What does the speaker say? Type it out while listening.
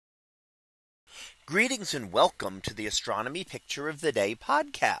Greetings and welcome to the Astronomy Picture of the Day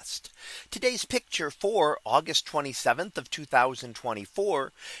podcast. Today's picture for August 27th of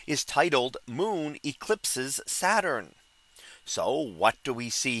 2024 is titled Moon Eclipses Saturn. So what do we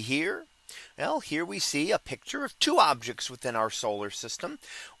see here? Well, here we see a picture of two objects within our solar system,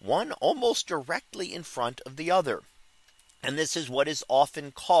 one almost directly in front of the other. And this is what is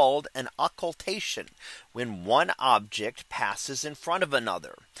often called an occultation, when one object passes in front of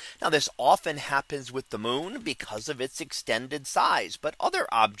another. Now this often happens with the moon because of its extended size, but other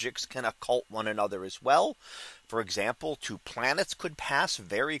objects can occult one another as well. For example, two planets could pass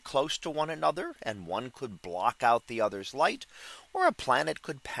very close to one another and one could block out the other's light, or a planet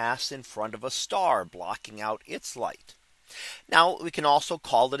could pass in front of a star, blocking out its light. Now we can also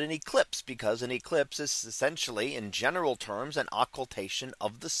call it an eclipse because an eclipse is essentially, in general terms, an occultation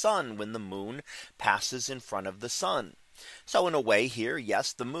of the sun when the moon passes in front of the sun. So in a way here,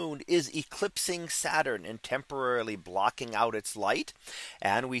 yes, the moon is eclipsing Saturn and temporarily blocking out its light.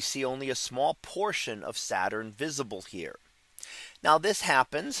 And we see only a small portion of Saturn visible here. Now this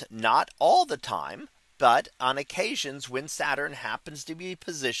happens not all the time, but on occasions when Saturn happens to be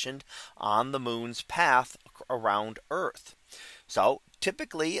positioned on the moon's path around Earth. So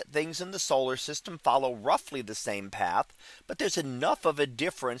typically things in the solar system follow roughly the same path, but there's enough of a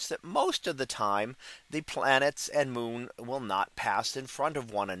difference that most of the time the planets and moon will not pass in front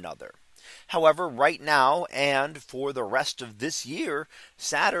of one another. However, right now and for the rest of this year,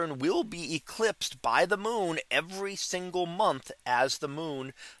 Saturn will be eclipsed by the moon every single month as the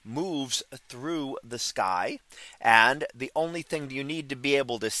moon moves through the sky. And the only thing you need to be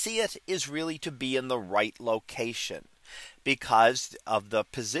able to see it is really to be in the right location, because of the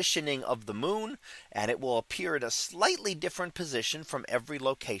positioning of the moon, and it will appear at a slightly different position from every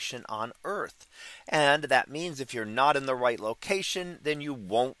location on Earth. And that means if you're not in the right location, then you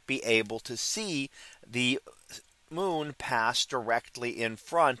won't be able to see the moon pass directly in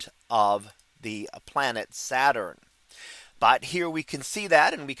front of the planet Saturn. But here we can see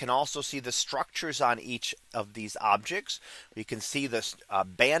that, and we can also see the structures on each of these objects. We can see the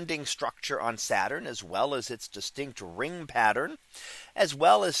banding structure on Saturn, as well as its distinct ring pattern, as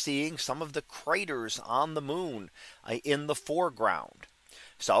well as seeing some of the craters on the moon in the foreground.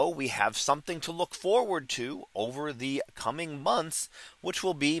 So we have something to look forward to over the coming months, which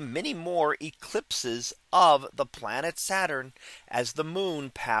will be many more eclipses of the planet Saturn as the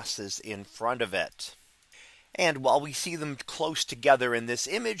moon passes in front of it. And while we see them close together in this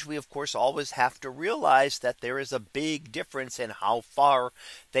image, we of course always have to realize that there is a big difference in how far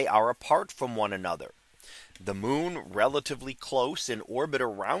they are apart from one another. The moon, relatively close in orbit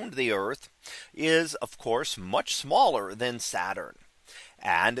around the Earth, is of course much smaller than Saturn.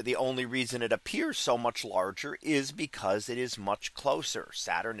 And the only reason it appears so much larger is because it is much closer.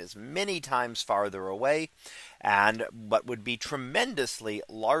 Saturn is many times farther away, and what would be tremendously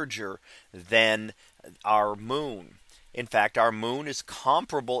larger than our moon. In fact, our moon is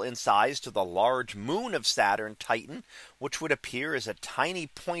comparable in size to the large moon of Saturn, Titan, which would appear as a tiny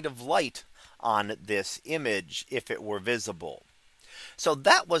point of light on this image if it were visible. So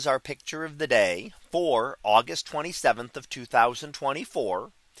that was our picture of the day for August 27th of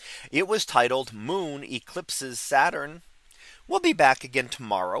 2024. It was titled Moon Eclipses Saturn. We'll be back again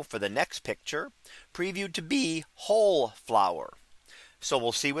tomorrow for the next picture, previewed to be whole flower. So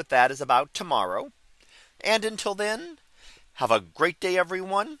we'll see what that is about tomorrow. And until then, have a great day,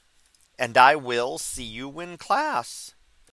 everyone, and I will see you in class.